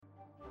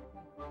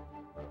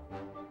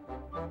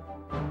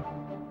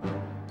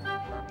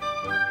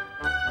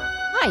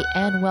Hi,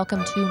 and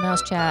welcome to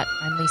Mouse Chat.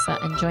 I'm Lisa,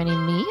 and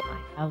joining me,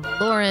 I have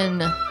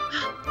Lauren.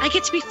 I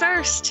get to be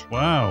first.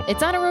 Wow.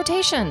 It's on a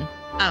rotation.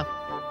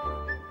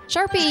 Oh.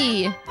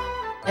 Sharpie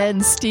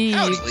and Steve.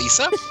 Howdy,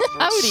 Lisa.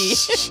 Howdy.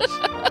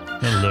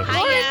 Hello.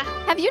 Hiya.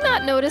 Have you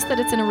not noticed that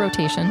it's in a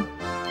rotation?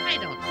 I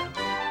don't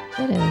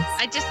know. It is.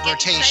 I just get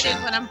Rotation.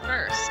 excited when I'm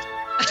first.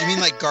 Do you mean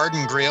like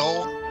Garden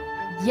Grill?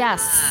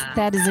 Yes,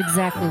 that is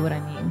exactly what I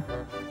mean.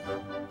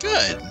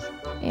 Good.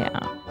 Yeah.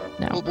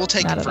 No. We'll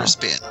take not it at for all. a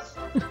spin.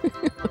 Okay.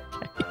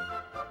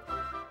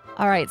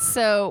 All right,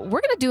 so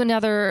we're going to do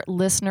another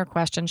listener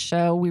question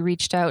show. We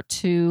reached out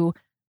to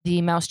the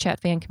Mouse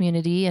Chat fan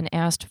community and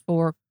asked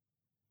for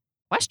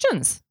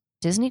questions,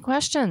 Disney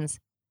questions,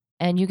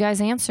 and you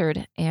guys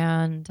answered.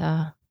 And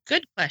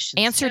Good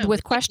questions. Answered too.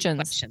 with Good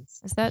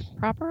questions. Is that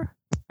proper?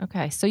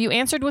 Okay, so you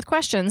answered with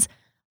questions.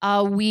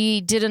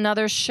 We did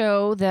another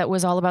show that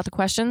was all about the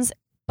questions,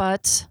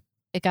 but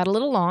it got a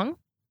little long,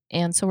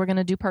 and so we're going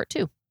to do part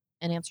 2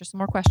 and answer some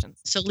more questions.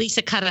 So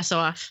Lisa cut us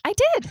off. I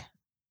did.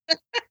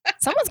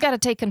 Someone's got to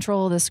take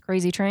control of this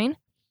crazy train.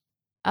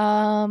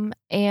 And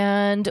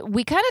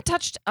we kind of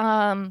touched,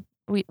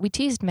 we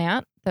teased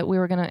Matt that we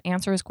were going to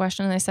answer his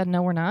question, and they said,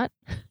 no, we're not.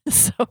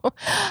 So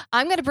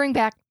I'm going to bring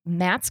back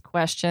Matt's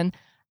question,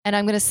 and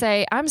I'm going to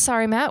say, I'm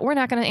sorry, Matt, we're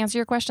not going to answer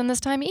your question this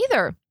time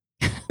either,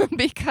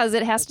 because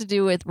it has to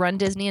do with Run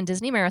Disney and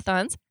Disney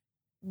marathons.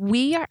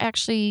 We are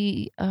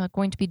actually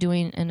going to be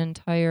doing an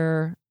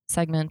entire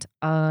segment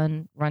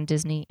on Run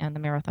Disney and the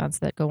marathons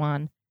that go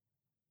on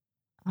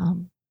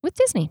with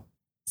Disney.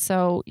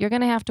 So you're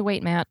going to have to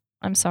wait, Matt.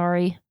 I'm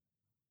sorry.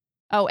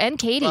 Oh, and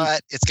Katie.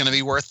 But it's going to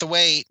be worth the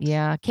wait.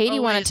 Yeah, Katie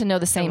wanted Always to know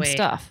the same wait.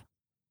 stuff.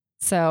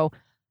 So,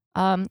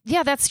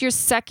 yeah, that's your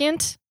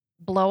second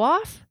blow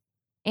off.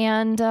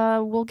 And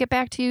we'll get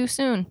back to you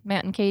soon,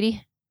 Matt and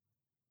Katie.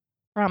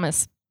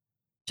 Promise.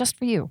 Just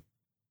for you.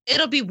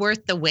 It'll be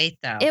worth the wait,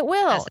 though. It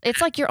will. That's-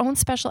 It's like your own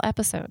special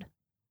episode.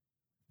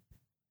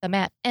 The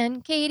Matt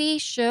and Katie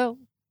show.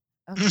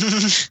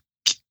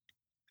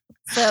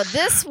 So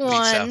this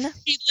one.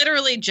 He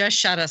literally just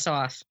shut us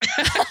off.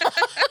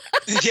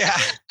 Yeah.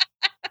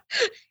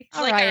 He's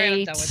All like, all right, I'm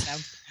right. done with them.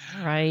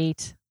 All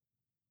right.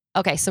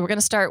 Okay, so we're going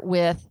to start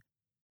with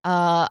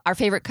our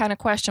favorite kind of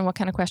question. What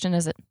kind of question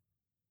is it?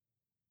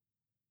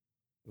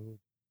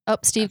 Oh,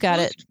 Steve got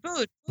it.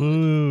 Food.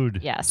 Food.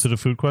 Yes. Is it a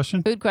food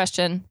question? Food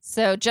question.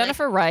 So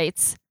Jennifer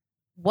writes,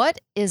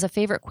 what is a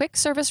favorite quick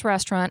service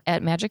restaurant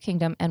at Magic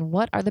Kingdom, and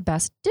what are the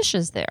best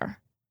dishes there?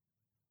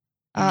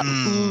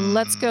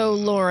 Let's go,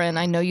 Lauren.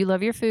 I know you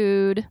love your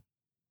food.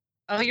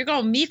 Oh, you're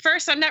going me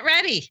first? I'm not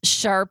ready.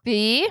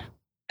 Sharpie.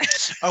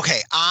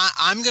 Okay,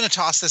 I'm going to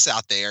toss this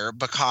out there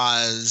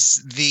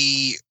because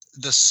the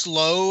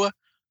slow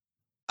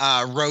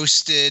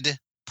roasted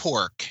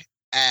pork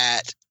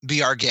at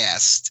Be Our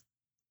Guest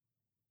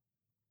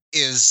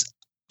is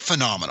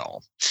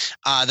phenomenal.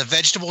 The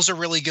vegetables are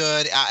really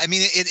good. I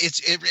mean,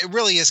 it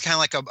really is kind of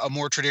like a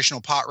more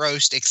traditional pot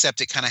roast, except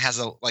it kind of has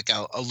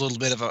a little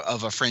bit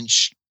of a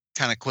French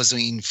kind of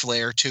cuisine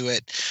flair to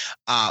it.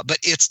 But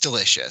it's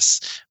delicious.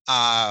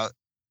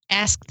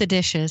 Ask the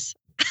dishes.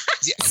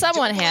 Yeah,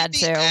 Someone don't had let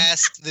to. me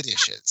ask the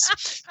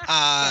dishes.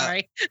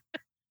 Sorry.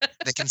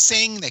 They can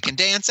sing, they can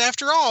dance.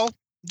 After all,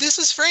 this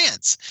is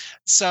France.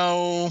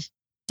 So,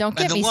 Don't and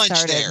get the me lunch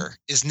started. there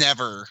is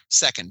never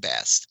second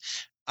best.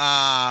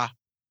 But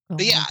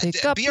yeah,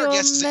 Pick up Be Our your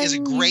Guest is a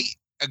menu. great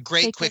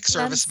Take quick a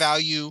service glance.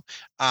 value.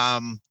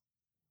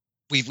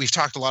 We've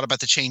talked a lot about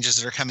the changes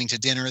that are coming to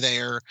dinner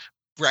there.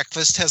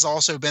 Breakfast has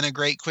also been a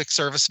great quick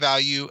service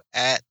value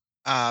at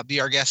Be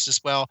Our Guest as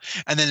well.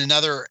 And then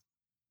another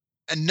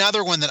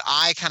one that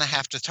I kind of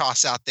have to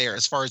toss out there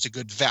as far as a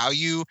good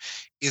value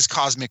is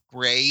Cosmic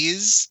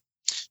Rays.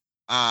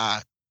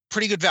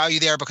 Pretty good value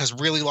there because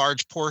really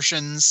large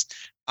portions.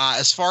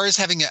 As far as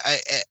having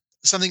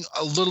something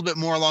a little bit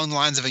more along the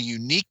lines of a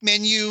unique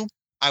menu,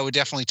 I would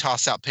definitely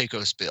toss out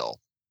Pecos Bill.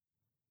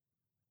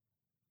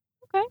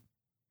 Okay.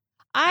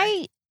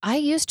 I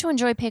used to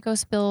enjoy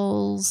Pecos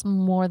Bills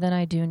more than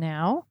I do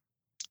now.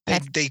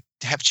 They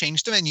have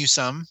changed the menu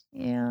some.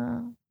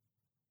 Yeah.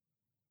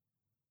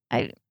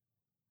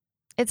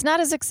 It's not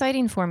as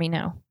exciting for me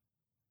now.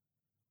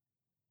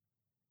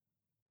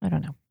 I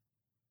don't know.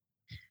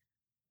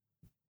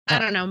 I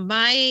don't know.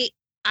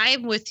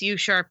 I'm with you,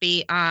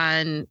 Sharpie,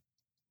 on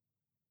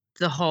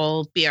the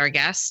whole Be Our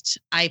Guest.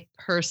 I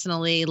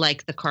personally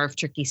like the carved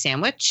turkey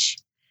sandwich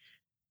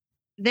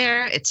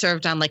there. It's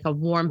served on like a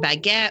warm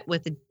baguette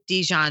with a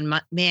Dijon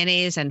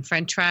mayonnaise and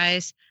French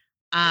fries.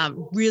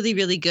 Really,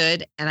 really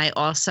good. And I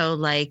also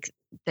like,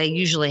 they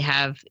usually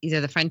have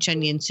either the French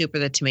onion soup or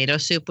the tomato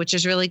soup, which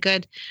is really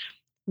good.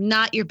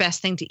 Not your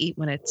best thing to eat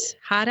when it's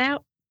hot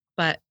out,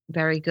 but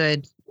very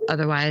good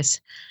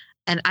otherwise.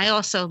 And I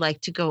also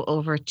like to go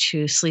over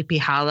to Sleepy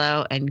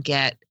Hollow and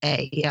get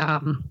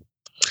the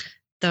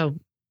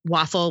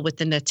waffle with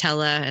the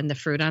Nutella and the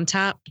fruit on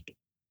top.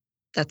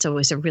 That's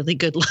always a really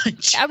good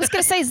lunch. I was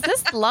going to say, is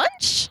this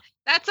lunch?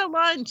 That's a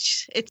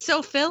lunch. It's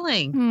so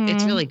filling.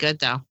 It's really good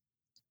though.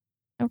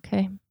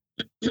 Okay.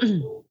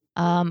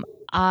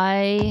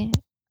 I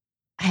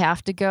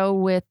have to go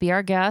with Be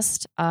Our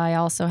Guest. I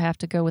also have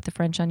to go with the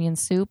French onion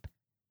soup.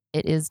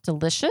 It is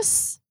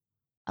delicious.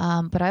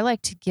 But I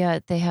like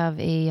to they have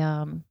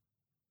a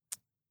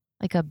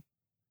like a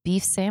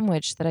beef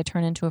sandwich that I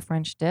turn into a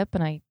French dip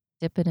and I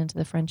dip it into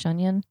the French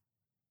onion.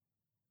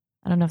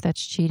 I don't know if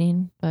that's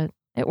cheating, but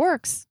it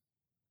works.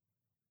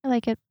 I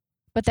like it.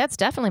 But that's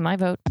definitely my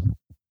vote.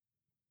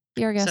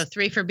 Be Our Guest. So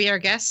 3 for Be Our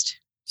Guest.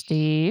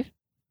 Steve.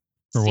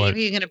 For Steve, what? are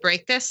you going to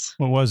break this?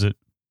 What was it?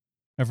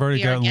 I've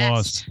already Be Our gotten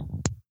Guest. lost.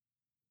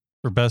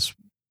 For best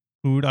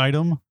food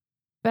item?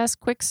 Best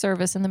quick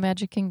service in the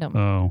Magic Kingdom.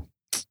 Oh.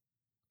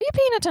 Are you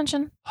paying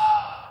attention?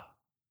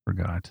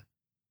 Forgot.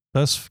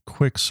 Best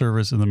quick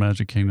service in the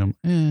Magic Kingdom.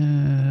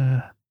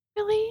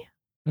 Really?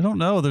 I don't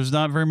know. There's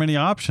not very many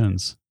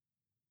options.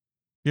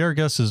 Be Our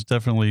Guest is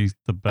definitely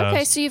the best.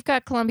 Okay, so you've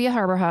got Columbia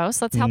Harbor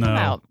House. Let's help them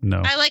out.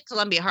 No. I like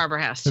Columbia Harbor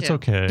House too. It's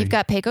okay. You've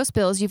got Pecos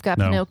Bills. You've got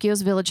No.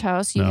 Pinocchio's Village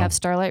House. You No. have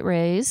Starlight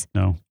Rays.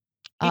 No.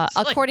 It's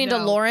like, According to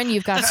no. Lauren,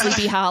 you've got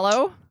Sleepy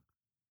Hollow.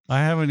 I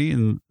haven't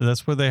eaten.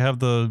 That's where they have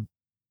the.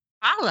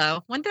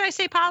 Palo. When did I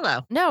say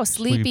Palo? No,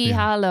 Sleepy Sleepy.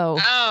 Hollow.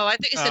 Oh, I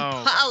think you said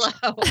Oh.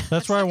 Palo.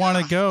 That's where I want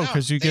to go No,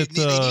 because you get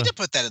they need the to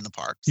put that in the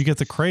parks. you get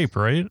the crepe,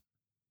 right?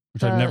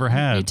 Which I've never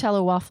had.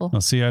 Nutella waffle.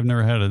 Well, see, I've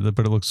never had it,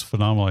 but it looks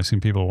phenomenal. I've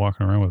seen people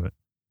walking around with it.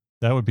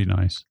 That would be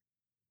nice.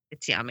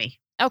 It's yummy.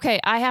 Okay,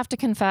 I have to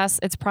confess,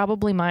 it's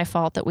probably my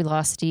fault that we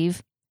lost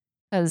Steve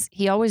because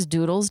he always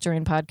doodles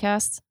during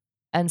podcasts.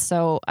 And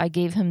so I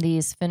gave him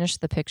these finish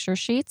the picture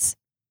sheets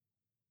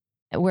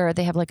where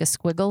they have like a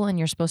squiggle and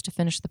you're supposed to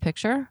finish the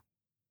picture.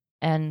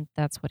 And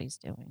that's what he's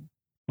doing.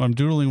 I'm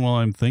doodling while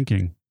I'm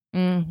thinking,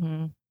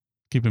 Mm-hmm.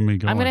 keeping me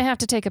going. I'm going to have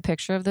to take a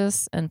picture of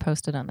this and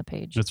post it on the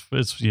page.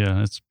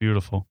 It's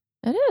beautiful.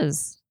 It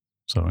is.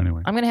 So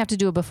anyway, I'm going to have to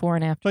do a before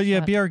and after. but yeah,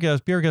 shot. Be Our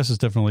Guest. Be Our Guest is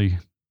definitely.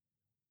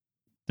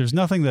 There's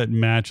nothing that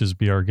matches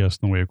Be Our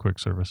Guest in the way of quick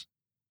service.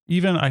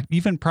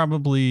 Even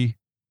probably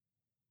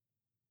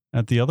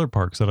at the other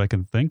parks that I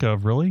can think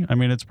of, really. I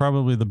mean, it's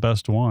probably the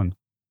best one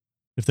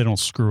if they don't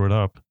screw it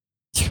up.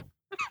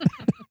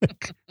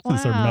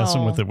 Since they're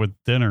messing with Wow. it with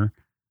dinner.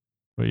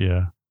 But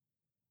yeah.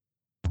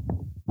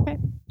 Okay.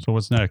 So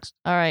what's next?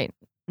 All right.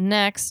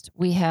 Next,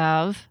 we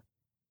have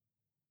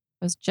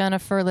was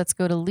Jennifer. Let's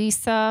go to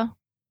Lisa.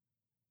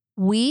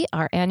 We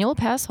are annual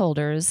pass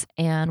holders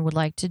and would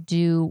like to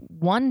do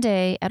one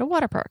day at a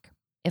water park.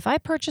 If I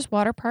purchase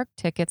water park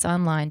tickets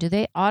online, do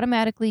they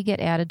automatically get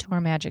added to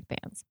our Magic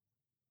Bands?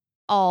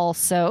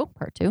 Also,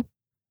 part 2,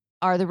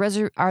 are the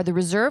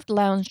reserved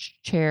lounge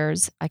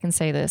chairs, I can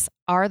say this,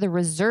 are the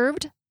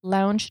reserved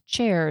lounge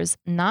chairs,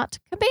 not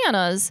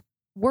cabanas,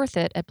 worth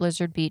it at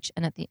Blizzard Beach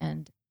and at the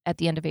end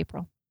of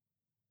April?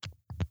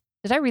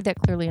 Did I read that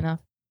clearly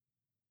enough?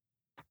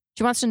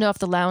 She wants to know if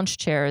the lounge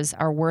chairs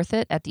are worth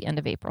it at the end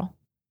of April.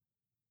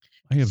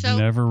 I have So-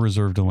 never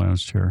reserved a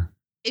lounge chair.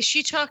 Is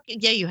she talking?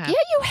 Yeah, you have. Yeah,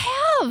 you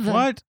have.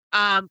 What?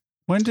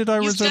 When did I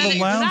You've reserve done a it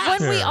lounge last-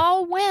 chair? When we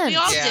all went. We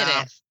all Yeah.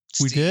 did it.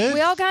 We did?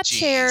 We all got Jeez.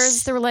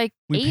 chairs. There were like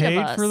We 8 paid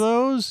of us. for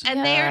those?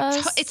 And they are.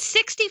 Yes. It's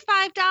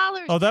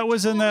 $65. Oh, that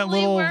was in that Totally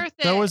little. worth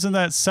That it. was in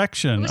that It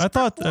section. was I for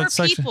thought 4 that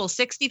section. people,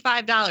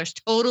 $65.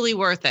 Totally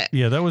worth it.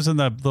 Yeah, that was in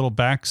that little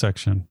back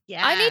section.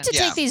 Yeah. I need to Yeah.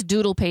 take these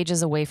doodle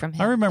pages away from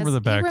him. I remember 'cause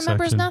the back He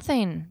remembers section.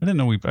 nothing. I didn't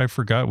know I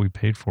forgot we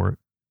paid for it.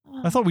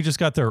 I thought we just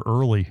got there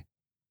early.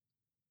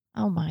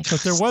 Oh my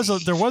But there was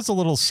a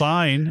little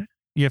sign.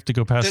 You have to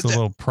go past the The-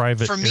 little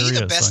private For me,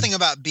 area the best sign. thing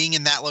about being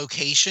in that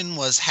location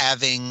was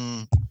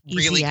having Easy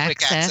really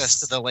quick access access.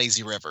 to the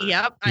lazy river.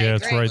 Yep. I Yeah,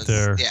 it's agree. right Was-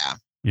 there. Yeah,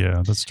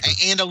 Yeah, that's true.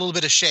 and a little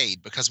bit of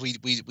shade because we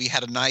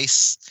had a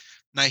nice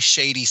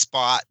shady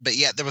spot, but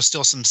yet there was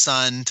still some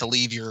sun to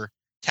leave your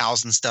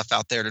towels and stuff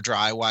out there to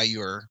dry while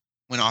you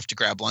went off to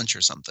grab lunch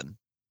or something.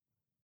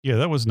 Yeah,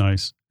 that was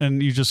nice.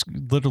 And you just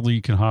literally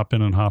can hop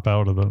in and hop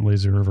out of the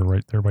lazy river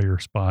right there by your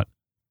spot.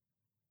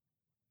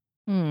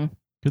 Hmm.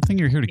 Good thing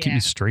you're here to keep Yeah. me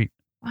straight.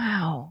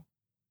 Wow.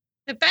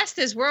 The best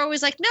is we're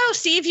always like, no,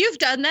 Steve, you've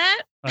done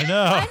that. I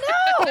know.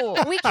 I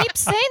know. We keep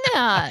saying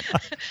that.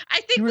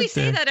 I think You we were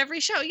say there. that every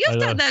show. I You've know.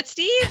 done that,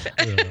 Steve.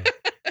 Yeah.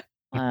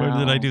 When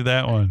did I Wow. do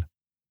that one?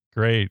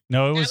 Great.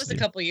 No, it That was, was a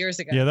couple years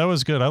ago. yeah, that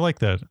was good. I like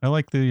that. I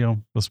like the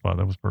the spot.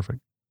 That was perfect.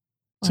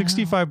 Wow.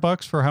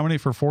 $65 for how many?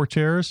 For 4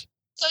 chairs?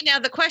 So now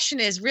the question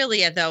is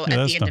really, though, Yeah, at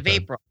that's the end not of bad.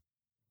 April.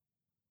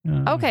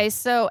 Okay,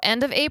 so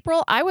end of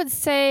April, I would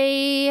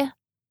say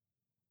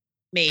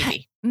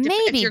Maybe. maybe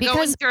If you're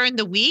because going during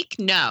the week,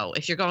 no.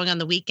 If you're going on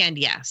the weekend,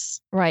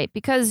 yes. right,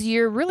 because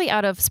you're really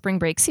out of spring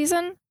break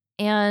season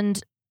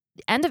and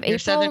end of Your April,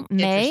 southern kids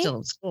are May. still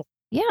in school.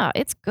 Yeah,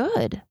 it's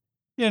good.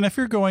 Yeah, and if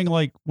you're going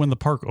like when the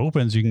park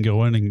opens, you can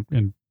go in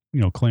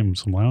and claim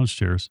some lounge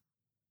chairs.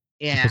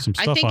 Yeah. some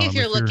I stuff think on if 'em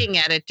you're if you're- looking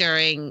at it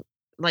during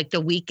like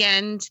the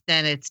weekend,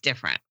 then it's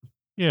different.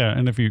 Yeah,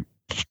 and if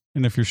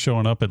you're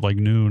showing up at like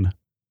noon.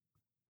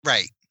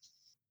 Right.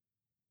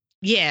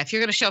 Yeah. If you're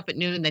going to show up at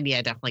noon, then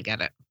yeah, definitely get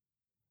it.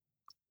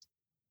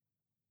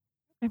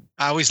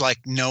 I always like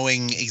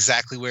knowing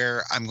exactly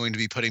where I'm going to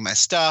be putting my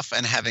stuff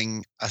and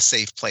having a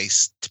safe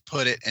place to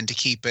put it and to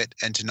keep it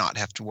and to not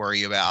have to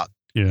worry about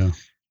Yeah.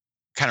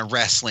 kind of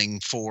wrestling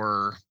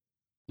for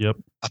Yep.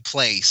 a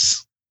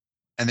place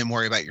and then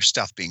worry about your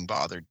stuff being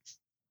bothered.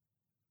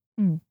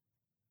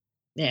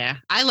 Yeah,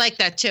 I like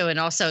that too. And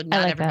also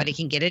not like everybody that.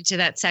 can get into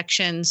that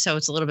section. So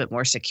it's a little bit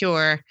more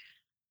secure.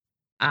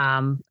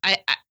 I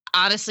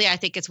honestly, I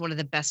think it's one of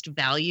the best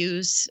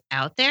values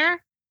out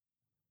there.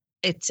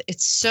 It's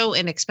so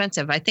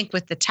inexpensive. I think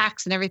with the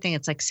tax and everything,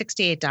 it's like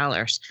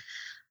 $68.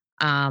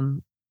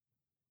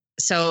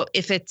 So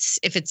if it's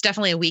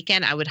definitely a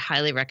weekend, I would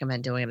highly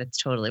recommend doing it.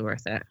 It's totally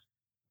worth it.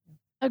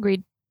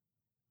 Agreed.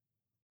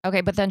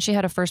 Okay, but then she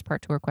had a first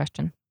part to her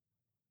question.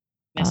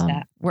 Missed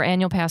that. We're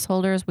annual pass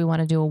holders. We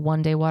want to do a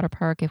one-day water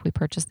park. If we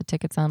purchase the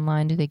tickets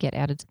online, do they get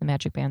added to the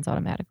Magic Bands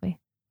automatically?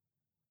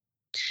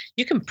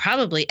 You can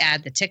probably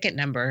add the ticket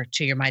number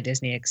to your My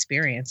Disney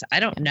experience. I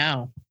don't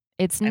know.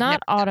 It's I've not never done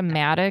that.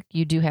 automatic.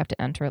 You do have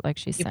to enter it, like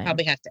she's You saying.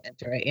 probably have to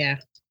enter it. Yeah.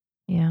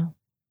 Yeah.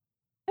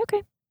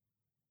 Okay.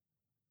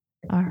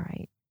 All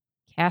right.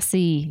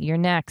 Cassie, you're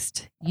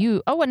next.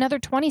 Another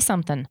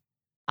 20-something.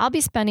 I'll be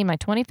spending my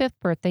 25th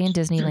birthday in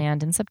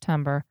Disneyland in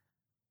September,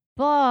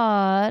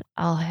 but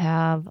I'll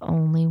have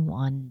only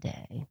one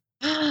day.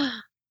 I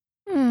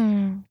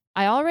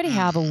already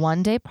have a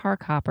one-day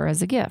park hopper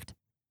as a gift.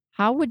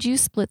 How would you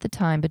split the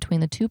time between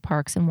the two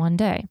parks in one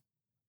day?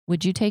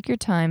 Would you take your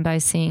time by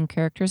seeing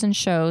characters and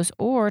shows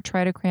or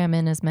try to cram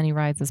in as many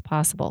rides as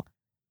possible?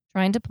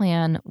 Trying to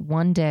plan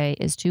one day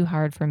is too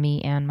hard for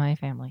me and my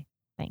family.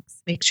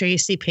 Thanks. Make sure you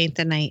see Paint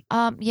the Night.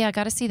 Yeah,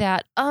 got to see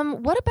that.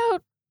 What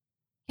about,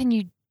 can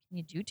you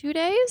do 2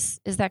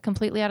 days? Is that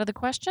completely out of the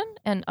question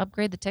and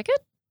upgrade the ticket?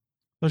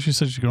 Well, she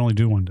said she could only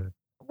do one day.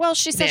 Well,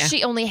 she says Yeah.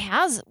 she only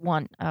has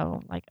one.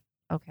 Oh, like,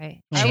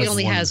 okay. Oh, She that's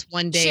only one. has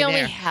one day She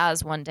only there.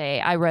 has one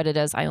day. I read it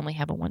as I only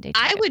have a one-day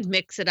ticket. I would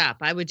mix it up.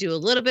 I would do a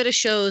little bit of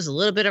shows, a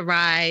little bit of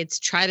rides,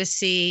 try to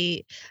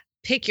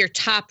pick your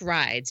top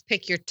rides,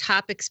 pick your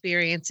top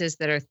experiences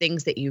that are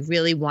things that you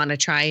really want to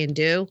try and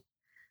do.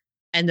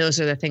 And those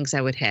are the things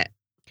I would hit.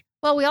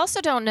 Well, we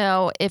also don't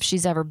know if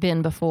she's ever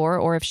been before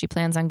or if she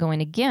plans on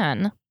going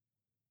again.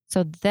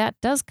 So that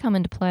does come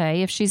into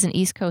play. If she's an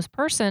East Coast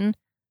person,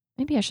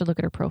 maybe I should look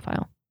at her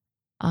profile.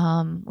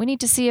 We need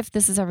to see if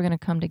this is ever going to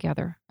come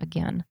together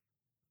again.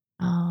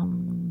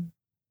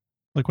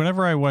 Like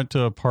whenever I went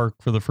to a park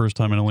for the first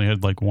time and only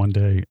had like one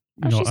day,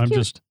 she's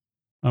cute.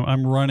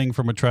 I'm running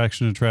from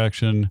attraction to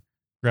attraction,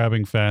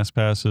 grabbing fast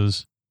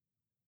passes,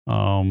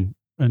 and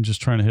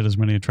just trying to hit as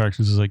many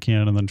attractions as I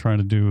can, and then trying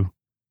to do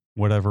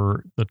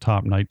whatever the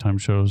top nighttime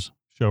shows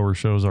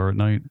are at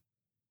night.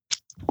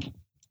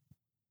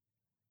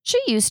 She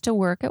used to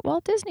work at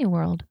Walt Disney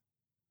World.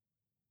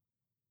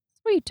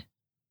 Sweet.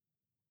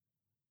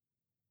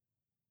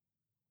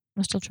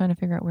 I'm still trying to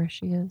figure out where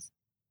she is.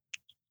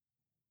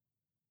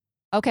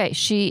 Okay,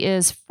 she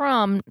is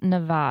from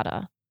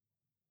Nevada.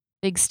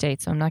 Big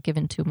state, so I'm not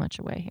giving too much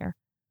away here.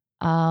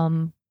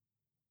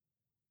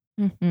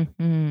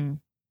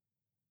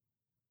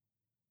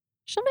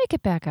 She'll make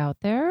it back out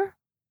there.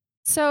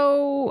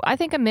 So I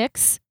think a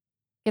mix.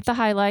 Get the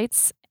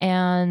highlights,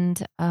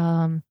 and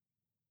then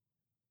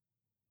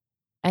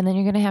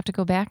you're going to have to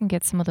go back and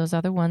get some of those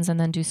other ones and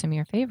then do some of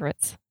your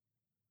favorites.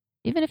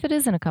 Even if it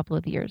is in a couple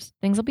of years.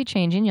 Things will be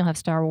changing. You'll have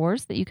Star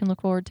Wars that you can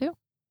look forward to.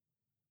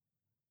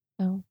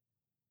 So,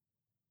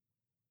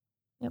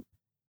 yep.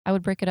 I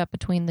would break it up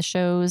between the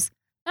shows.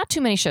 Not too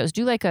many shows.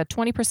 Do like a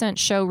 20%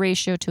 show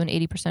ratio to an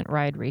 80%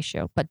 ride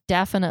ratio. But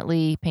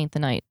definitely Paint the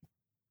Night.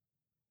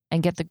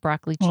 And get the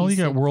broccoli cheese. Oh, you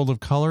got soup. World of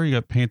Color. You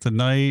got Paint the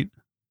Night.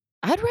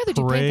 I'd rather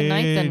do Paint the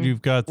Night Parade. than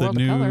You've got the World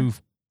of Color. new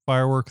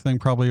firework thing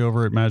probably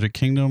over at Magic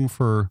Kingdom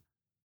for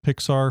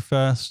Pixar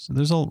Fest.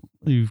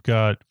 You've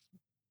got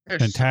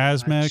There's so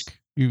Fantasmic. much.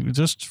 You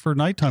just for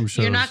nighttime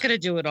shows. You're not going to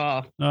do it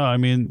all. No, I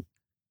mean,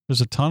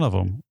 there's a ton of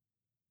them.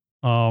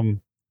 I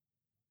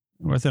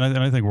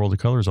think World of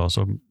Color is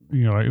also,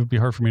 it would be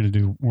hard for me to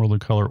do World of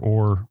Color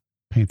or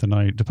Paint the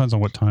Night. Depends on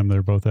what time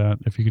they're both at.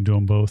 If you can do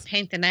them both.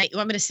 Paint the Night. You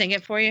want me to sing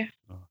it for you?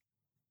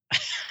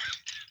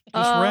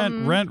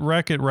 Just rent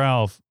Wreck-It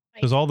Ralph.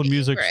 Because all the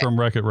music's from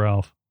Wreck-It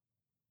Ralph.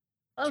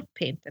 Love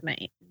Paint the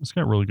Night. It's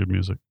got really good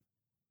music.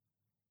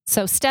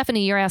 So,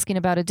 Stephanie, you're asking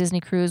about a Disney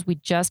cruise. We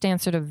just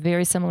answered a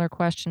very similar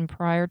question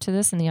prior to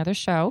this in the other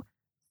show.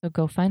 So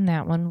go find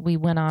that one. We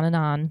went on and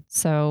on.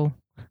 So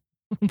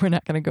we're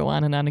not going to go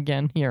on and on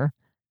again here.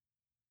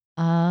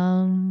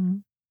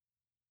 Pixar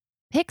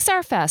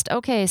Fest.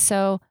 Okay,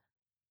 so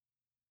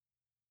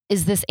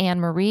is this Anne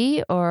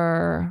Marie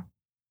or...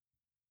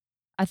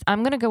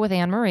 I'm going to go with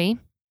Anne Marie.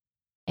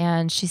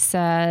 And she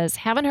says,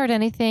 haven't heard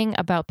anything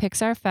about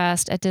Pixar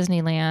Fest at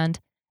Disneyland.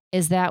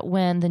 Is that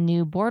when the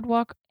new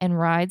boardwalk and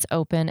rides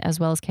open as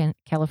well as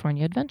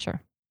California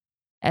Adventure?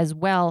 As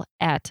well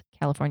at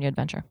California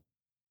Adventure.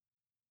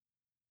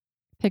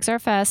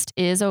 Pixar Fest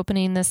is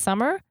opening this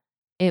summer.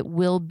 It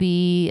will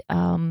be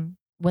when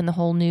the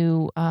whole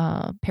new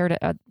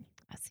Paradise...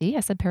 see, I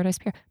said Paradise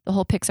Pier. The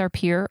whole Pixar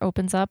Pier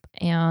opens up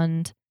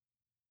and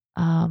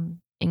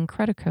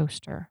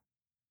Incredicoaster.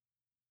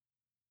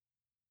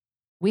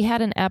 We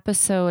had an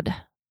episode,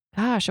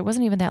 gosh, it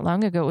wasn't even that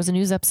long ago. It was a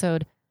news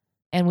episode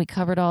And we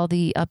covered all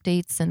the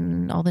updates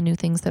and all the new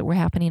things that were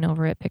happening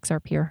over at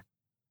Pixar Pier.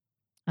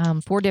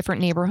 4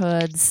 different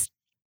neighborhoods,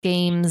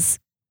 games,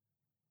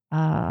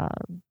 Toy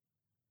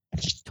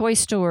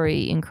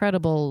Story,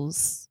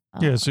 Incredibles.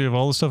 Yeah, so you have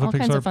all the stuff all at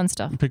kinds of Pixar fun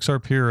stuff.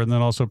 Pixar Pier, and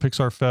then also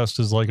Pixar Fest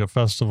is like a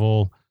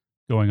festival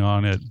going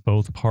on at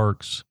both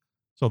parks.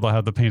 So they'll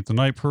have the Paint the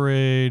Night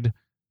Parade.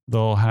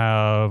 They'll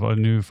have a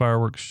new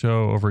fireworks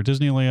show over at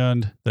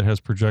Disneyland that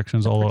has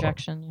projections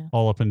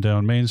all up and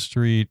down Main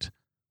Street.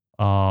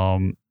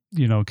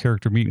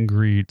 Character meet and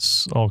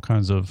greets, all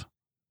kinds of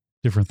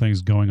different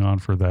things going on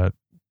for that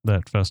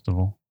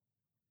festival.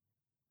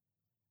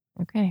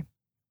 Okay.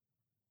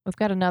 We've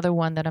got another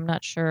one that I'm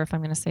not sure if I'm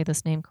going to say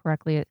this name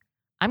correctly.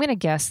 I'm going to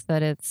guess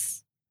that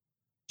it's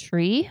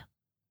Tree,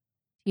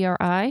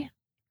 Tri.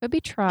 Could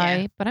be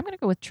Try, but I'm going to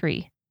go with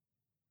Tree.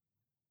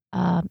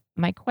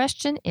 My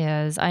question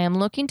is, I am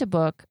looking to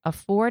book a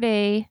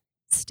 4-day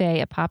stay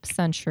at Pop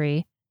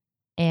Century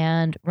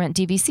and rent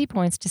DVC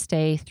points to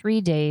stay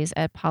 3 days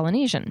at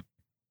Polynesian.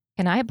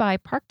 Can I buy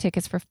park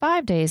tickets for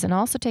 5 days and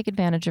also take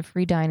advantage of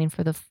free dining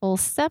for the full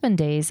 7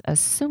 days,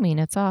 assuming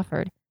it's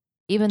offered,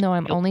 even though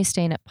I'm only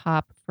staying at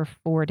Pop for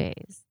 4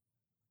 days?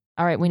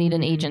 All right, we need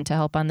an agent to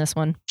help on this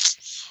one.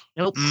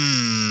 Nope.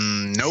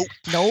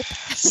 Nope.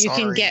 You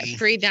can get Sorry.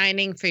 free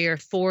dining for your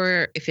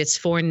 4. If it's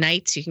 4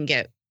 nights, you can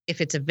get, if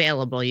it's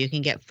available, you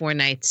can get 4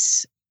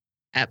 nights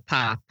at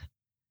Pop.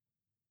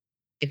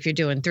 If you're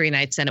doing 3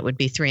 nights, then it would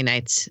be 3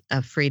 nights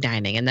of free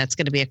dining. And that's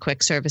going to be a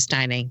quick service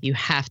dining. You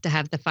have to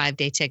have the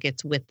 5-day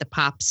tickets with the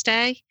Pop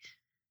stay.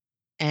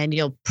 And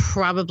you'll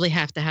probably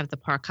have to have the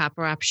park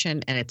hopper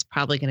option. And it's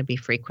probably going to be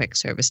free quick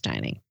service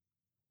dining.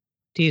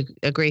 Do you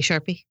agree,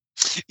 Sharpie?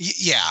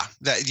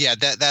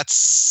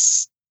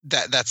 That's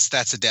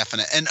a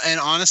definite. And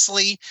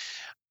honestly,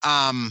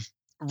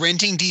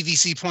 renting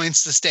DVC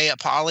points to stay at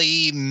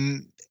Poly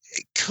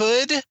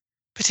could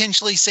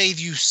potentially save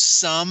you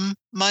some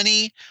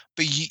money,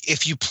 but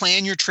if you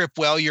plan your trip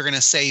well, you're going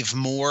to save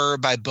more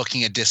by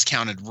booking a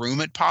discounted room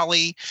at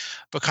Poly,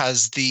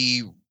 because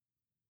the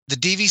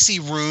DVC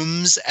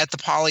rooms at the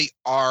Poly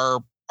are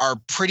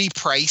pretty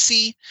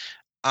pricey.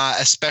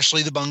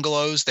 Especially the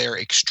bungalows, they're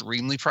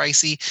extremely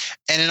pricey.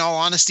 And in all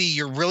honesty,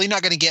 you're really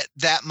not going to get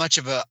that much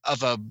of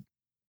a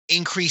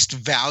increased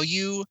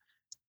value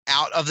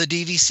out of the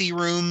DVC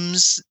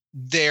rooms.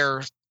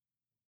 They're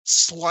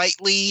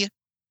slightly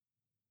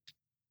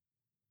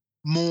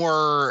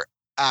more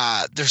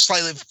there's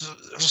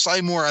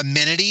slightly more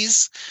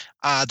amenities.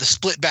 The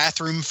split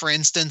bathroom, for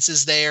instance,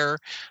 is there.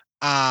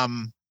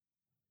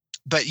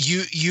 But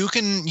you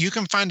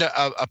can find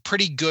a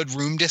pretty good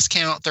room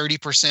discount,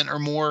 30% or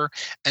more,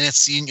 and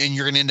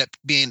you're going to end up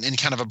being in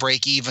kind of a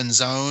break-even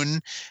zone,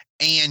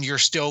 and you're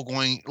still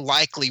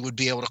likely would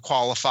be able to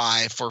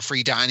qualify for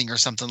free dining or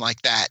something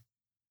like that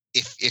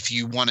if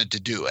you wanted to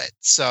do it.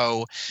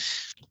 So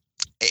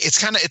it's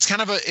kind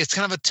of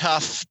a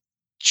tough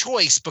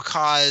choice,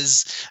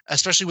 because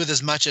especially with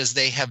as much as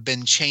they have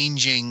been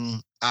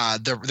changing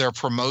their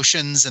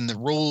promotions and the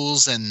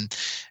rules and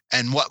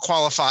what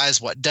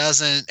qualifies, what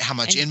doesn't, how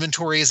much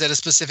inventory is at a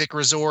specific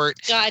resort.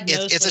 God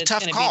knows it's what a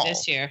tough call be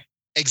this year.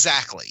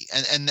 Exactly.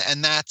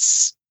 And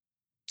that's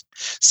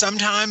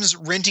sometimes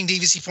renting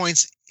DVC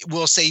points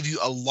will save you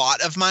a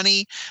lot of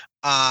money.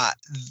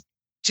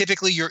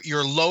 Typically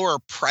your lower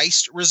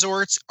priced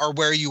resorts are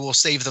where you will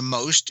save the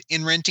most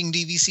in renting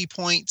DVC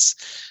points.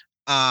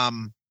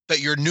 But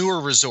your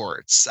newer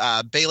resorts,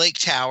 Bay Lake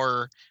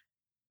Tower,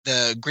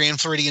 the Grand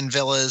Floridian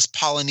Villas,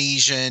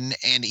 Polynesian,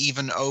 and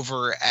even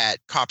over at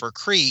Copper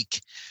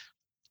Creek,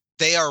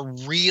 they are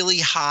really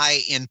high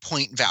in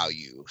point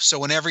value. So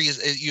whenever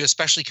you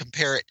especially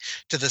compare it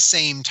to the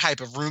same type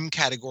of room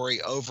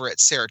category over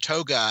at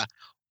Saratoga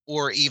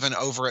or even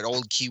over at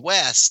Old Key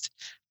West,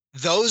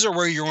 those are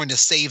where you're going to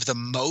save the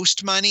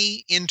most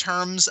money in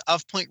terms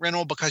of point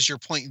rental, because your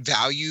point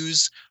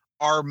values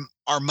are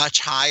much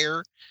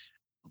higher.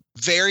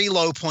 Very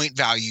low point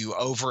value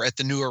over at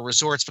the newer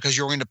resorts, because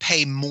you're going to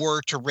pay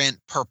more to rent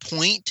per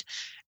point,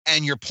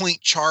 and your point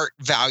chart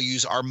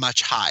values are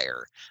much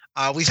higher.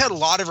 We've had a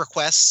lot of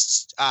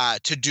requests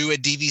to do a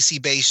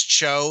DVC-based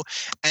show,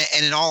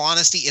 and in all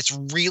honesty, it's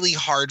really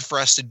hard for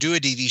us to do a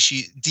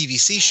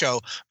DVC show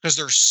because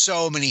there's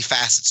so many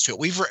facets to it.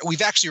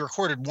 We've actually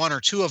recorded 1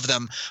 or 2 of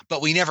them,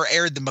 but we never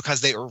aired them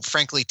because they were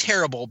frankly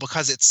terrible,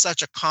 because it's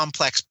such a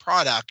complex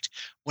product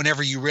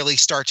whenever you really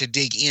start to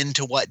dig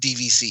into what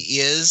DVC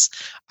is.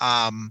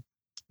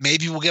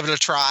 Maybe we'll give it a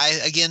try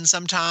again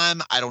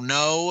sometime. I don't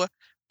know.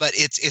 But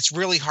it's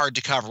really hard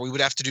to cover. We would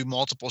have to do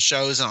multiple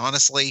shows, and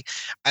honestly,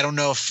 I don't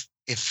know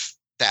if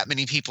that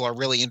many people are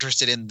really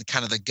interested in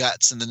kind of the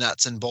guts and the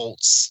nuts and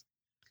bolts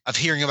of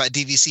hearing about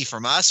DVC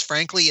from us.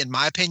 Frankly, in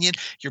my opinion,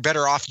 you're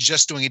better off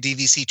just doing a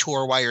DVC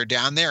tour while you're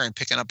down there and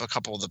picking up a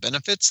couple of the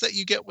benefits that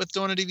you get with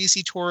doing a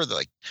DVC tour,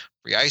 like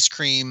free ice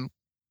cream,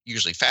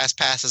 usually fast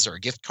passes or a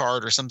gift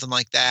card or something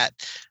like that.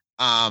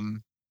 I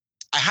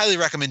highly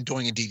recommend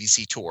doing a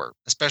DVC tour,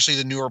 especially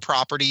the newer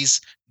properties.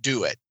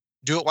 Do it.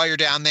 Do it while you're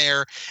down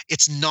there.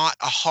 It's not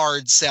a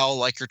hard sell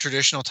like your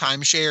traditional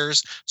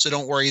timeshares. So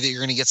don't worry that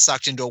you're going to get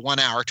sucked into a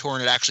 1-hour tour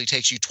and it actually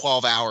takes you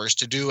 12 hours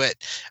to do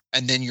it.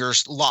 And then you're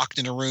locked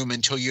in a room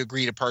until you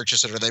agree to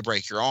purchase it or they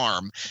break your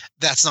arm.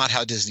 That's not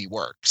how Disney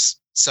works.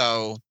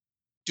 So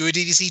do a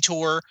DDC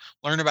tour,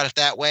 learn about it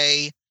that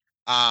way.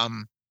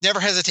 Never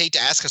hesitate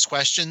to ask us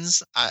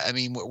questions. I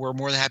mean, we're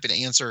more than happy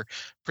to answer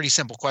pretty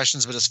simple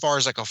questions, but as far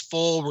as like a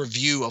full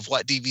review of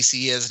what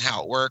DVC is and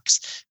how it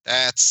works,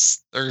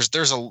 there's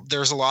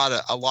a lot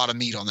of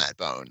meat on that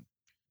bone.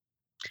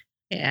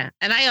 Yeah.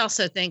 And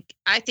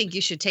I think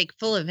you should take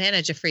full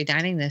advantage of free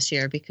dining this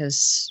year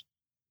because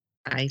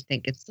I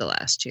think it's the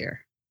last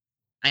year.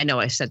 I know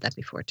I said that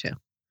before too.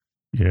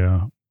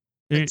 Yeah.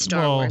 But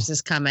Star Wars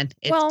is coming.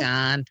 It's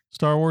gone.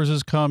 Star Wars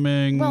is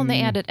coming. Well, and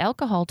they added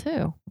alcohol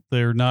too.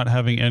 They're not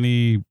having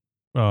any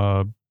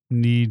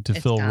need to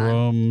fill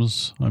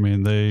rooms. I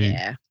mean,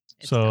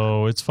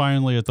 it's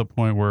finally at the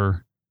point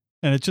where,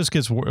 and it just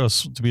gets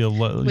worse to be which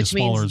smaller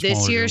means and this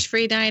smaller year's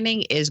free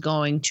dining is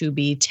going to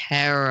be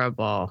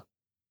terrible.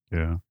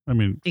 Yeah, I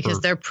mean, because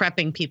they're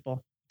prepping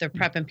people. They're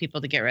prepping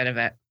people to get rid of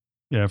it.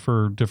 Yeah,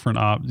 for different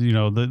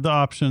the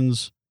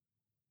options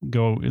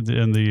go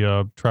and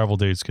the travel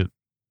dates get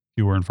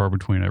fewer and far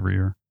between every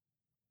year.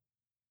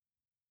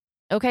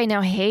 Okay,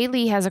 now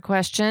Haley has a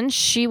question.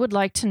 She would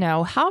like to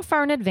know, how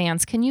far in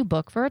advance can you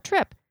book for a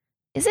trip?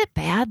 Is it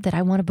bad that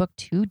I want to book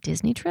 2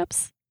 Disney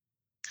trips?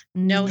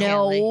 No.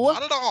 Haley.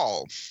 Not at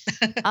all.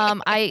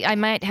 I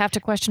might have to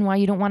question why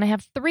you don't want to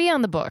have 3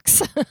 on the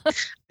books.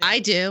 I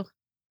do.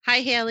 Hi,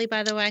 Haley,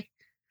 by the way.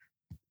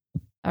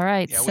 All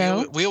right. Yeah,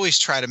 so we always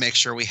try to make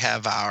sure we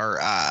have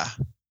our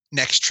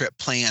next trip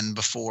planned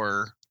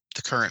before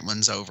the current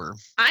one's over.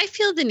 I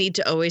feel the need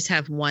to always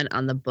have 1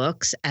 on the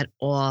books at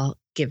all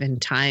given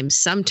times,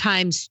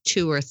 sometimes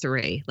 2 or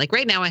 3. Like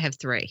right now I have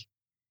 3.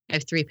 I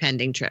have 3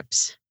 pending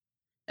trips.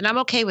 And I'm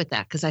okay with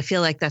that because I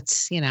feel like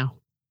that's, I don't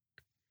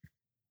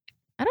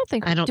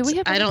think do we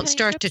have I don't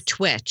start trips? to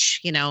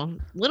twitch, a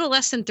little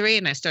less than 3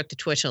 and I start to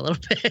twitch a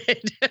little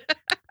bit.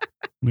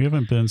 We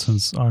haven't been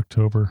since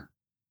October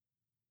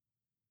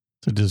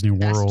to Disney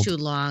World. That's too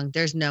long.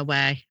 There's no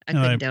way. I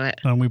couldn't do it.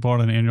 And we bought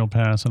an annual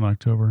pass in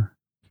October.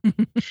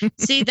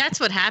 See, that's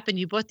what happened.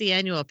 You bought the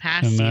annual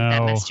pass. And See, that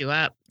now messed you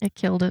up. It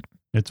killed it.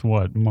 It's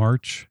what,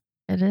 March?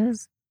 It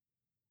is.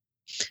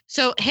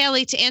 So,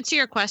 Haley, to answer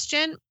your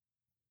question,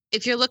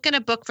 if you're looking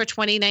to book for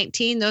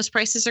 2019, those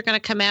prices are going to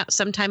come out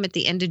sometime at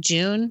the end of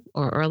June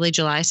or early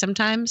July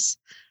sometimes.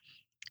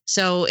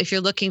 So if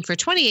you're looking for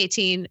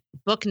 2018,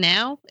 book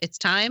now. It's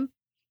time.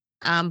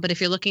 But if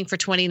you're looking for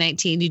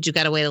 2019, you do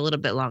got to wait a little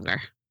bit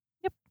longer.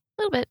 Yep,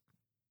 a little bit.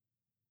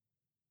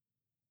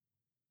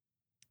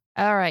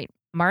 All right.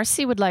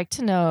 Marcy would like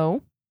to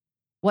know,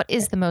 what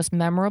is the most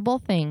memorable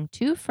thing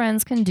 2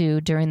 friends can do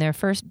during their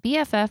first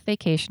BFF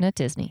vacation at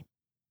Disney?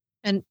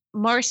 And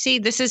Marcy,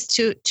 this is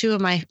two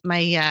of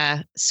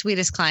my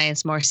sweetest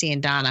clients, Marcy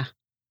and Donna,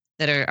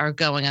 that are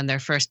going on their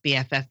first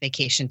BFF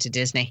vacation to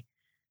Disney.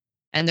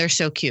 And they're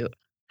so cute.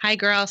 Hi,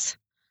 girls.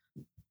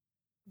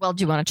 Well,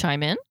 do you want to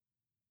chime in?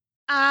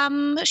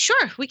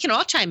 Sure. We can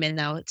all chime in,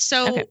 though.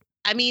 So, okay.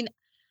 I mean,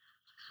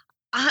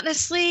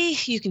 honestly,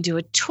 you can do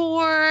a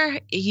tour.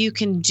 You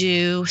can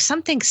do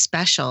something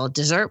special,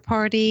 dessert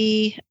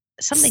party,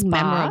 something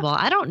memorable.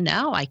 I don't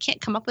know. I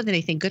can't come up with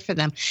anything good for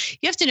them.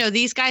 You have to know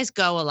these guys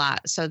go a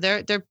lot. So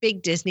they're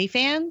big Disney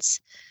fans.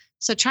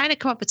 So trying to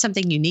come up with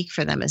something unique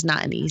for them is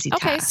not an easy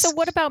task. Okay, so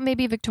what about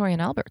maybe Victoria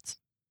and Albert's?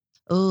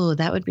 Oh,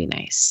 that would be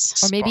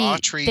nice. Or maybe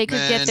they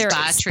could get their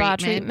spa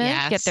treatment,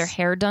 yes. Get their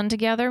hair done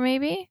together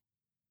maybe?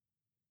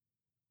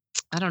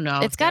 I don't know.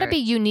 It's got to be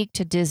unique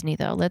to Disney,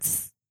 though.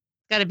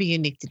 Got to be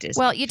unique to Disney.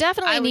 Well, you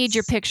definitely need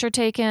your picture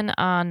taken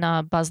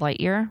on Buzz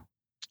Lightyear.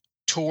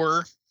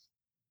 Tour.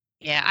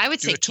 Yeah, I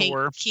would say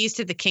Keys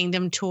to the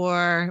Kingdom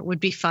tour would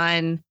be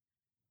fun.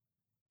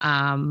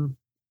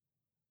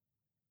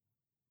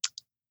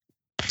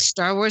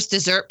 Star Wars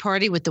dessert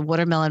party with the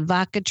watermelon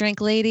vodka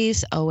drink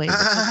ladies. Always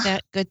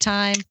a good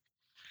time.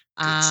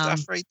 Good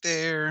stuff right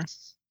there.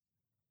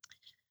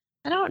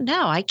 I don't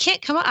know. I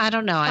can't come up. I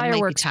don't know. I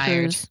might be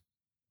tired. Cruise.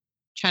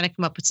 Trying to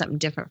come up with something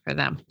different for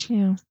them.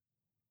 Yeah.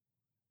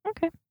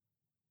 Okay.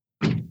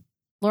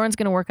 Lauren's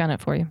going to work on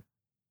it for you.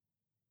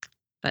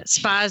 But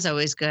spa is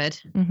always good.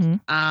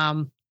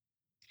 Mm-hmm.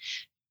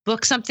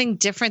 Book something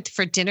different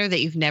for dinner that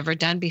you've never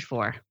done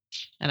before.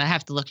 And I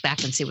have to look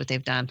back and see what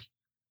they've done.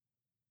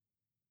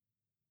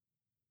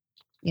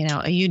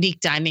 A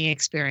unique dining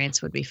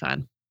experience would be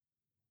fun.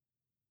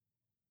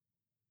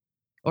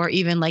 Or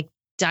even like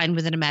dine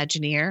with an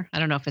Imagineer. I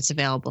don't know if it's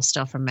available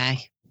still for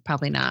May.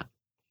 Probably not.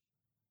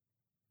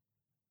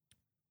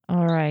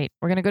 All right.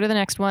 We're going to go to the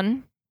next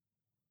one.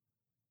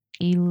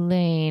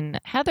 Elaine.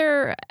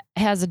 Heather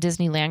has a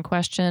Disneyland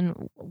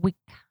question. We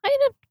kind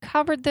of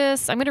covered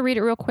this. I'm going to read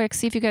it real quick,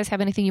 see if you guys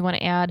have anything you want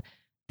to add.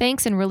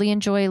 Thanks, and really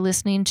enjoy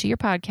listening to your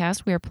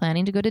podcast. We are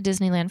planning to go to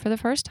Disneyland for the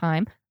first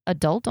time,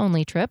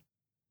 adult-only trip.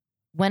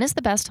 When is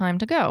the best time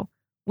to go?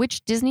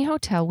 Which Disney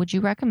hotel would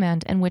you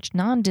recommend, and which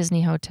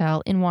non-Disney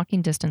hotel in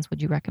walking distance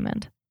would you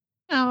recommend?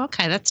 Oh,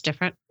 okay. That's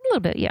different. A little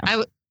bit, yeah.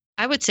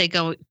 I would say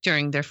go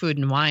during their food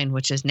and wine,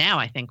 which is now,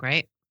 I think,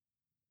 right?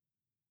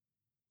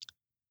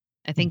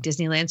 I think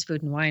Disneyland's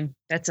food and wine.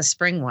 That's a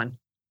spring one.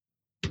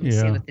 Let me see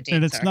Yeah, what the dates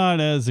and it's are. not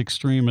as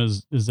extreme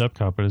as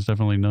Epcot, but it's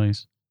definitely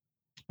nice.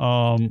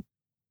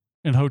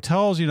 In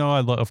hotels, I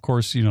love, of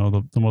course,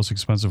 the most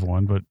expensive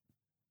one, but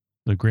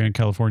the Grand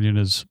Californian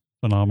is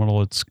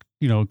phenomenal. It's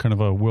kind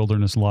of a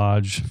wilderness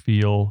lodge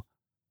feel.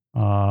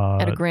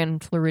 At a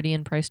Grand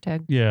Floridian price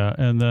tag. Yeah,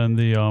 and then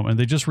and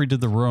they just redid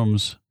the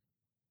rooms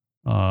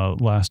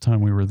last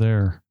time we were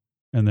there,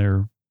 and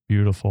they're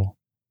beautiful.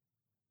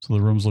 So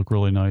the rooms look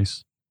really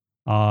nice.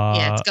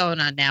 Yeah, it's going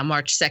on now,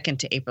 March 2nd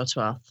to April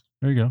 12th.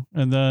 There you go.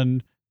 And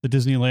then the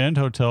Disneyland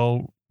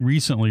Hotel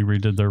recently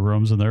redid their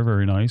rooms, and they're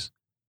very nice.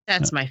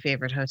 That's my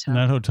favorite hotel. And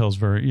that hotel's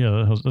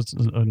that's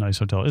a nice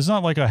hotel. It's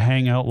not like a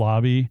hangout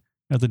lobby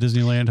at the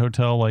Disneyland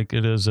Hotel like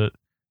it is at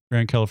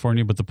Grand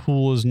California, but the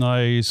pool is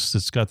nice.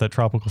 It's got that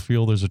tropical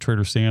feel. There's a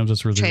Trader Sam's.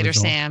 That's where the Trader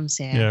original, Sam's,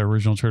 yeah. Yeah,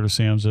 original Trader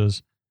Sam's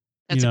is.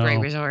 That's a great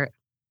resort.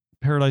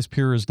 Paradise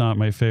Pier is not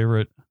my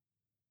favorite.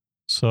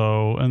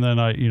 So, and then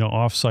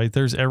offsite,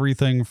 there's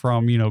everything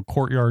from,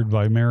 Courtyard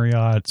by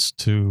Marriott's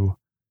to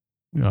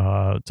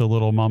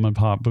little mom and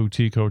pop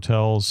boutique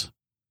hotels.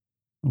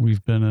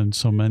 We've been in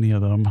so many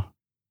of them.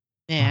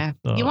 Yeah.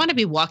 You want to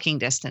be walking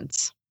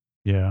distance.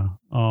 Yeah.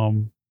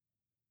 And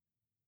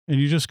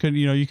you just could,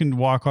 you can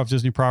walk off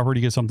Disney property,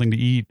 get something to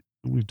eat.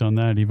 We've done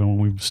that even when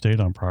we've stayed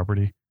on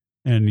property,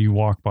 and you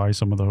walk by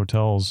some of the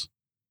hotels.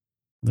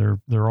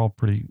 They're all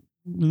pretty,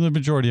 the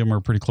majority of them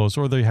are pretty close,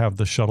 or they have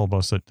the shuttle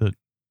bus that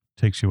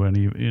takes you in.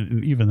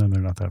 Even then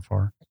they're not that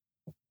far,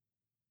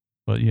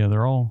 but yeah,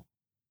 they're all,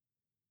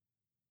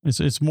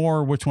 it's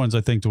more which ones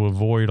I think to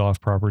avoid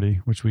off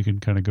property, which we can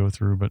kind of go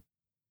through, but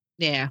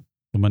yeah,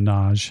 the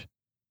Menage.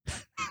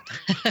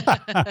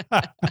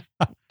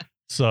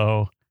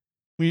 So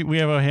we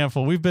have a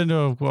handful. We've been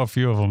to a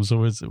few of them,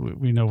 so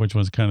we know which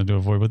ones kind of to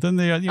avoid. But then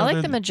I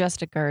like the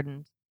Majestic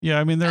Gardens. Yeah,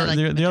 I mean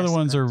the other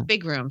ones are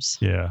big rooms.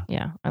 Yeah,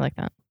 I like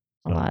that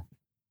a lot.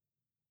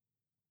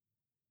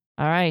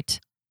 All right,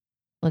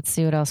 let's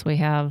see what else we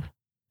have.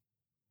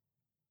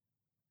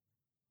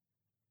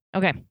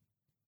 Okay,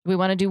 we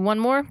want to do one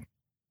more.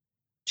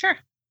 Sure.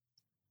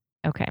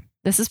 Okay,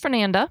 this is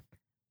Fernanda.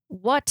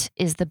 What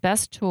is the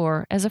best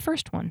tour as a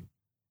first one?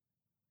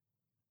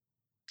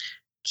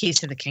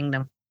 Keys to the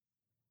Kingdom.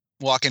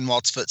 Walk in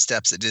Walt's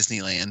footsteps at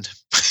Disneyland.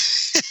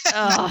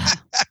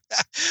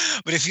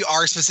 But if you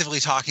are specifically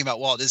talking about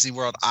Walt Disney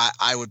World,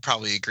 I would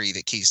probably agree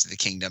that Keys to the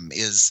Kingdom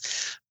is,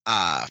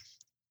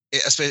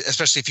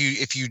 especially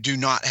if you do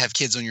not have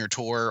kids on your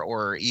tour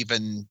or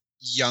even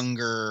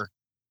younger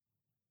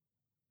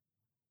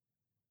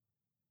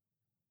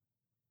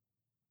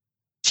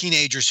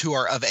teenagers who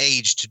are of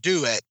age to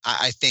do it.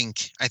 I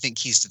think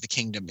Keys to the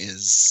Kingdom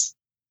is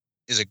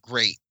a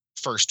great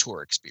first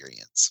tour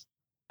experience.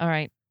 All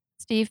right,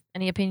 Steve,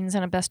 any opinions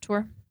on a best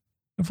tour?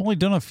 I've only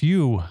done a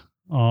few.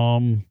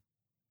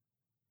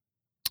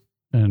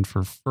 And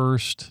for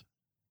first,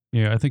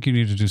 I think you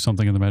need to do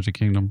something in the Magic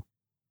Kingdom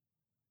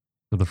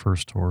for the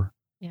first tour.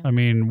 Yeah. I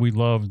mean, we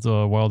loved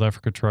the Wild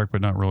Africa Trek,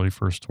 but not really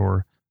first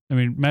tour. I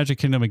mean, Magic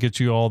Kingdom, it gets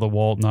you all the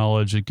Walt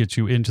knowledge. It gets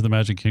you into the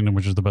Magic Kingdom,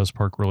 which is the best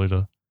park really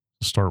to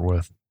start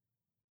with.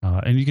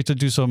 And you get to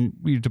do some,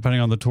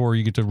 depending on the tour,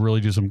 you get to really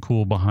do some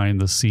cool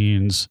behind the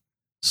scenes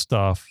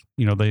stuff.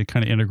 They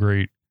kind of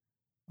integrate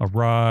a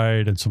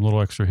ride and some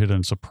little extra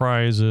hidden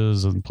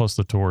surprises and plus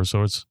the tour.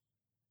 So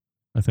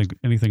I think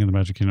anything in the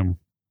Magic Kingdom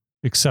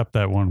except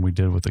that one we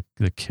did with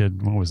the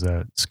kid. What was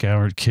that?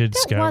 Scavenger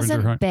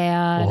wasn't hunt.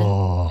 Bad.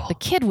 Oh. The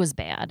kid was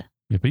bad.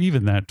 Yeah, but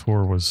even that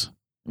tour was.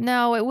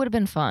 No, it would have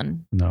been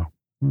fun. No,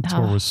 the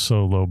tour was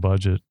so low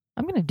budget.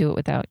 I'm going to do it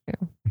without you.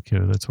 Okay,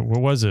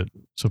 what was it?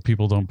 So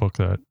people don't book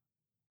that.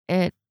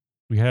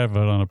 We have it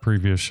on a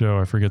previous show.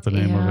 I forget the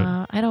name of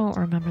it. I don't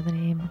remember the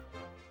name.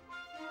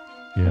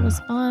 Yeah. It was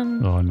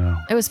fun. Oh, no.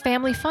 It was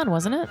family fun,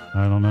 wasn't it?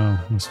 I don't know.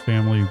 It was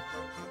family.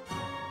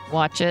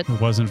 Watch it.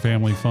 It wasn't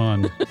family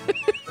fun.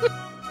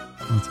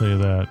 I'll tell you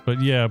that.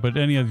 But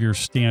any of your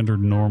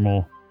standard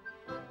normal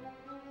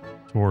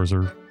tours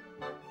are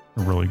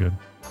really good.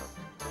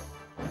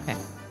 Okay.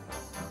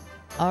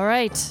 All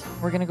right.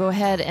 We're going to go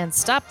ahead and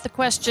stop the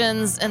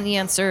questions and the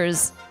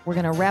answers. We're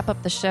going to wrap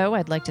up the show.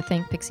 I'd like to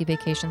thank Pixie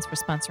Vacations for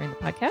sponsoring the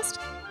podcast.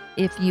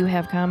 If you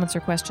have comments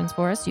or questions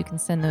for us, you can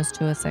send those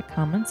to us at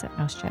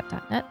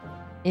comments@mousechat.net.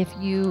 If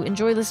you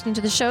enjoy listening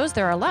to the shows,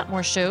 there are a lot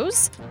more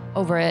shows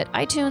over at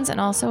iTunes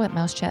and also at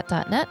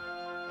mousechat.net.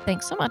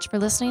 Thanks so much for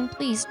listening.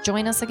 Please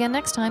join us again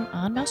next time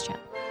on Mouse Chat.